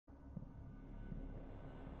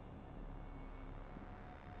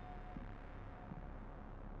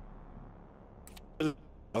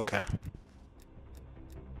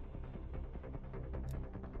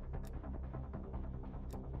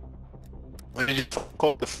They just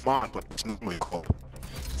call it the font, but it's normally called.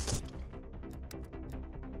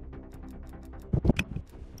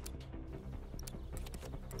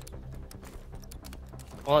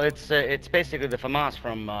 Well, it's basically the FAMAS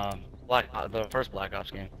from the first Black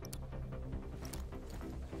Ops game.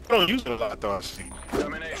 I don't use it a lot though, I see.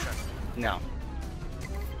 Domination. No.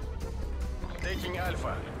 Taking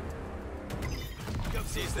Alpha.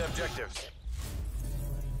 Seize the objectives.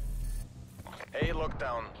 A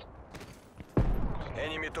lockdown.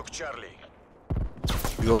 Enemy took Charlie.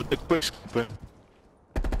 You go with the quick but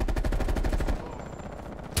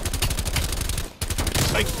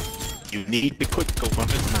it's like you need the quick go on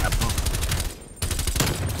this map, huh?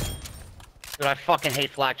 Dude, I fucking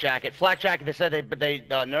hate Flak Jacket. Flak Jacket, they said they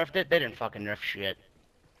nerfed it. They didn't fucking nerf shit.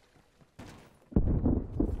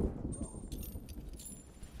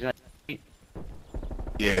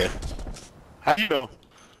 Yeah. How you know?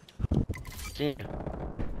 Yeah.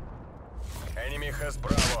 Enemy has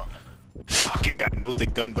Bravo. Fucking got no the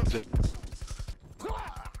gun but it.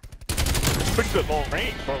 Pretty good long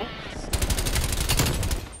range, bro.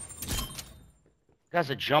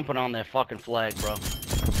 Guys are jumping on their fucking flag, bro.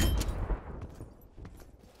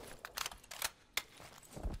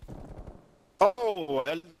 Oh,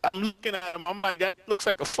 I'm looking at him. I'm like, that looks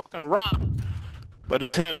like a fucking rock. But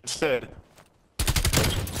it's him instead.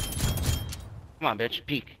 Come on, bitch,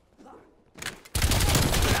 peek.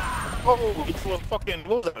 Oh, he threw a fucking,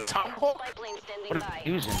 what was that, a tomahawk? What are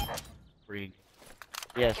you using? Freak.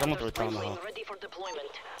 Yeah, someone threw a tomahawk. Ready for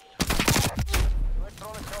deployment.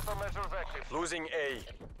 Electronic countermeasures active. Losing A.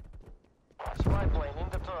 Spy plane in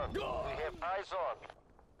the turn. We have eyes on.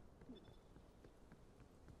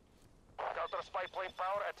 Counter spy plane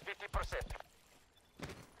power at 50%.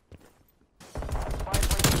 Spy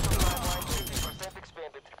plane 50%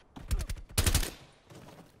 expanded.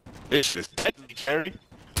 This is deadly, Carrie.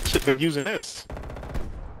 Should've been using this.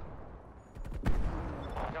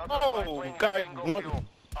 Oh, guy.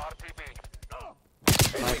 RTB.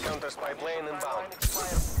 Enemy counter spy plane inbound.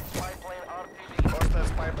 Spy plane RTB. Hostile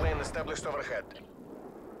spy plane established overhead.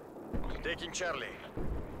 Taking Charlie.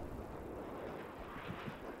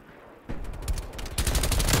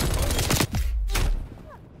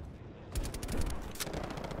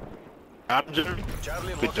 I'm Jerry.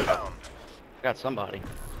 Charlie Good locked job. down. Got somebody.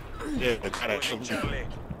 Yeah, the guy that Pushing showed Charlie. you.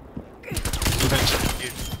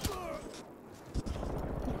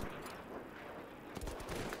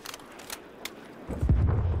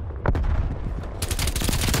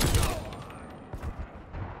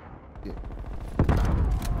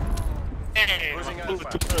 Losing Move it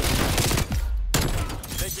Alpha. to the-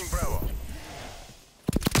 Taking Bravo.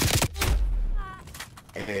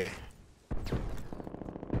 Hey.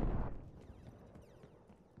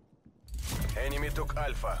 Enemy took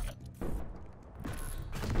Alpha.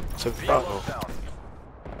 So B Bravo. locked down.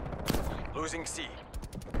 Losing C.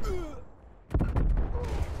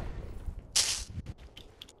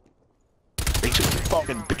 They should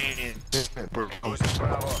fucking ban this, bro. Losing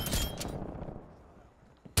Bravo.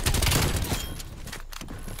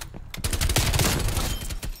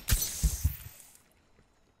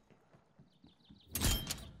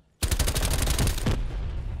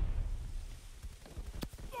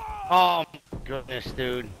 Oh my goodness,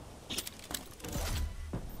 dude.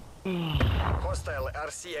 Hostile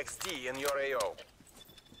RCXD in your AO.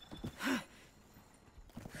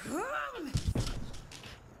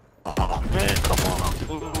 Oh man, come on.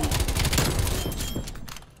 Ooh.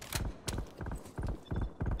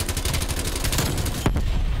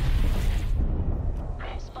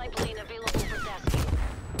 Spy plane available for tasking.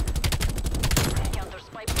 Counter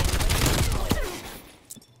spy plane ready for deployment.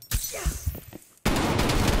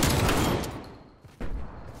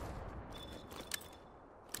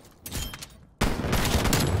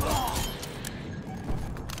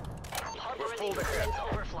 Harbor pulled ready ahead.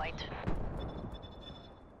 for overflight.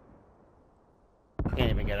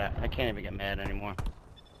 I can't even get mad anymore.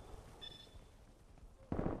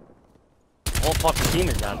 The whole fucking team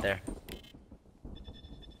is out there.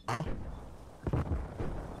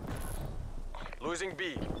 Losing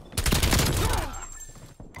B.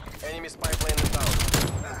 Enemy spy plane inbound.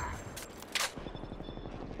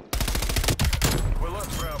 We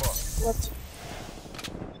lost Bravo.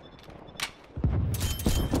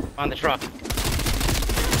 On the truck.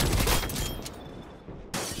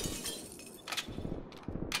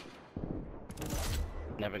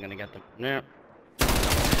 Never gonna get them. No.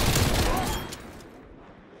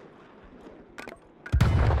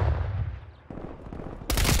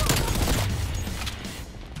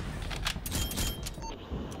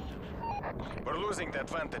 We're losing the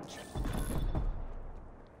advantage.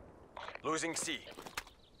 Losing C.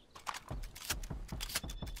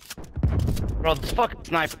 Bro, this fucking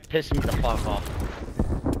sniper pissed me the fuck off.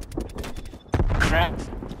 Crap.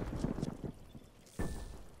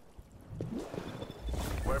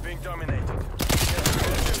 We're being dominated.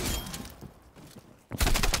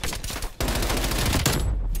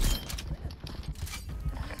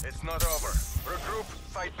 It's not over. Regroup,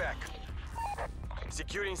 fight back.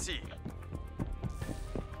 Securing C.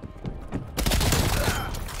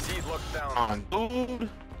 C locked down. On, dude.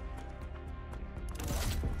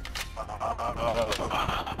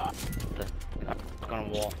 Stuck on a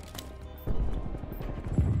wall.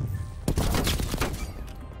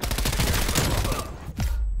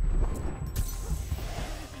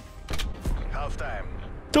 Half time.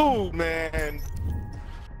 Dude, man.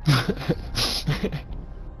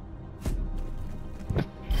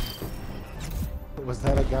 Was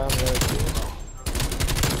that a guy on the other team?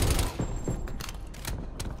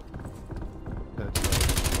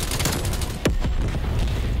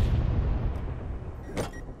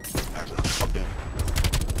 Fucking.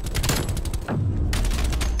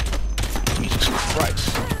 Jesus Christ.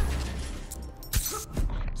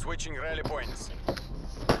 Switching rally points.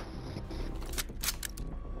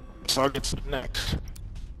 Targets next.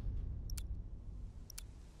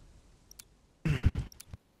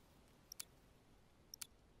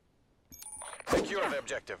 Secure the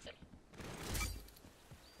objective.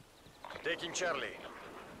 Taking Charlie.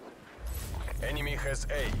 Enemy has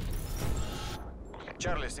A.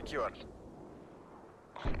 Charlie secure.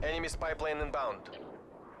 Enemy spy plane inbound.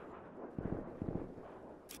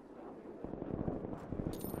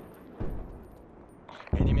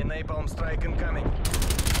 Enemy napalm strike incoming.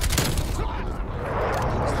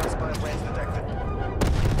 Spy planes detected.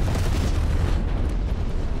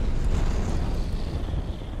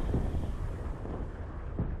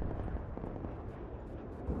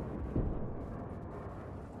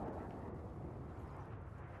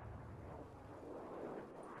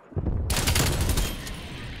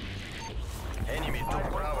 Enemy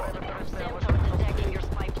took Bravo. Centaur is attacking your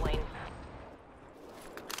spy plane.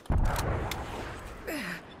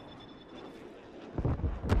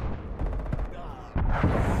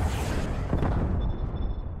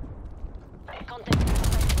 Contact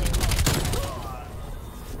spy plane.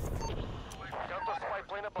 Counter spy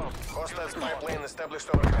plane above. Hostile spy plane established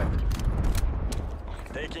overhead.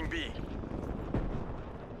 Taking B.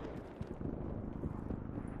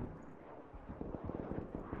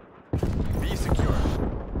 B secure.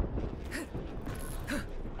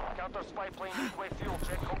 Counter spy plane midway fuel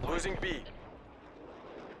check complete. Losing B.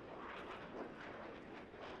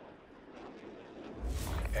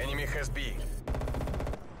 Enemy has B.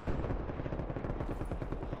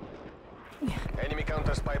 Enemy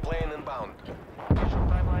counter spy plane inbound. Mission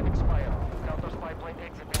timeline expired. Counter spy plane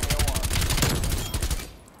exiting the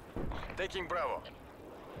OR. Taking Bravo.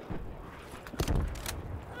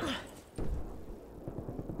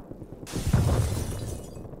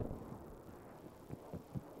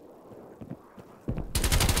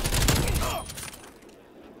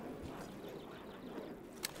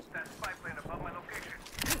 That spy plane above my location.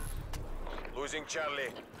 Losing Charlie.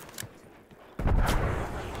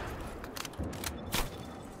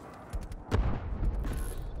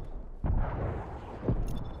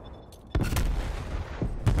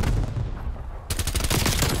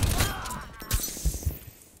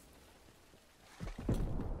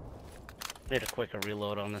 Need a quicker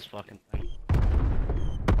reload on this fucking thing.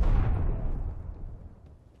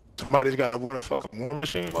 Somebody's got a fucking war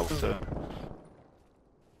machine. What was that?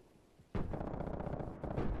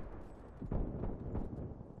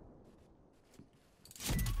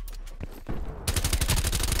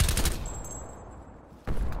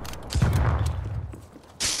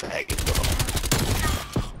 Faggot, bro.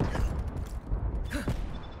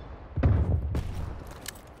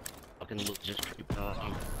 Fucking loot just creeping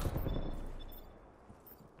on me.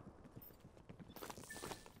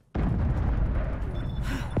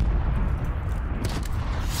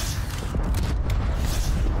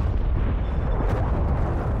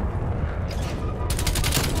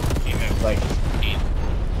 Like,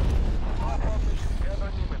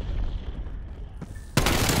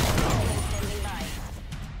 Enemies standing by.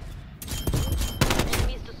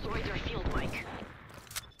 Enemies destroyed your field mic.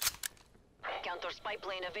 Counter spy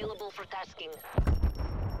plane available for tasking.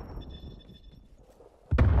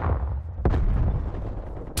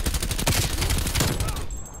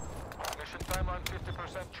 Mission timeline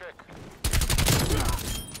 50% check.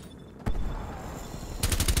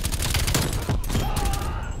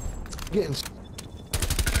 Getting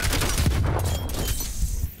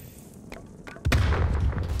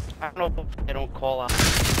I don't know if they don't call out.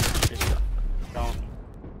 Just don't.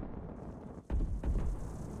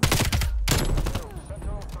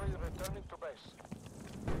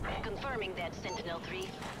 Confirming that, Sentinel-3.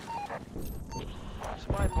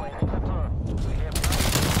 Spy plane in return. We have another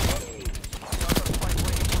spy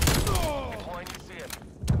plane deploying ECM.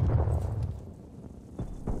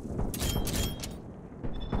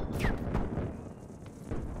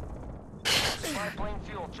 Spy plane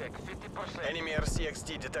fuel check 50%. Enemy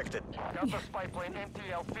RCXD detected. Counter spy plane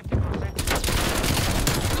MTL 50%.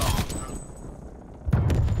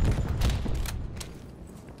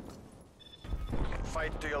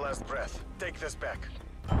 Fight to your last breath. Take this back.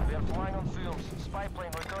 We are flying on fumes. Spy plane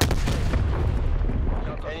returns to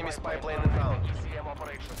base. Enemy spy plane inbound. ECM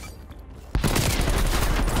operation.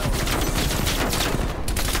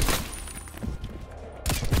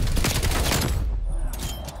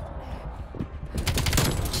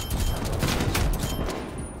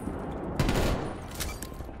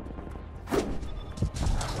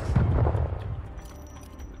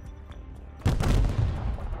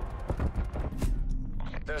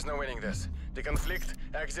 There's no winning this. The conflict,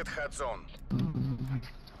 exit hot zone.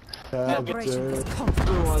 Operation is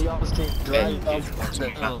complete. Y'all just can't drive.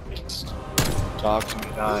 Talk to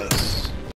me, guys.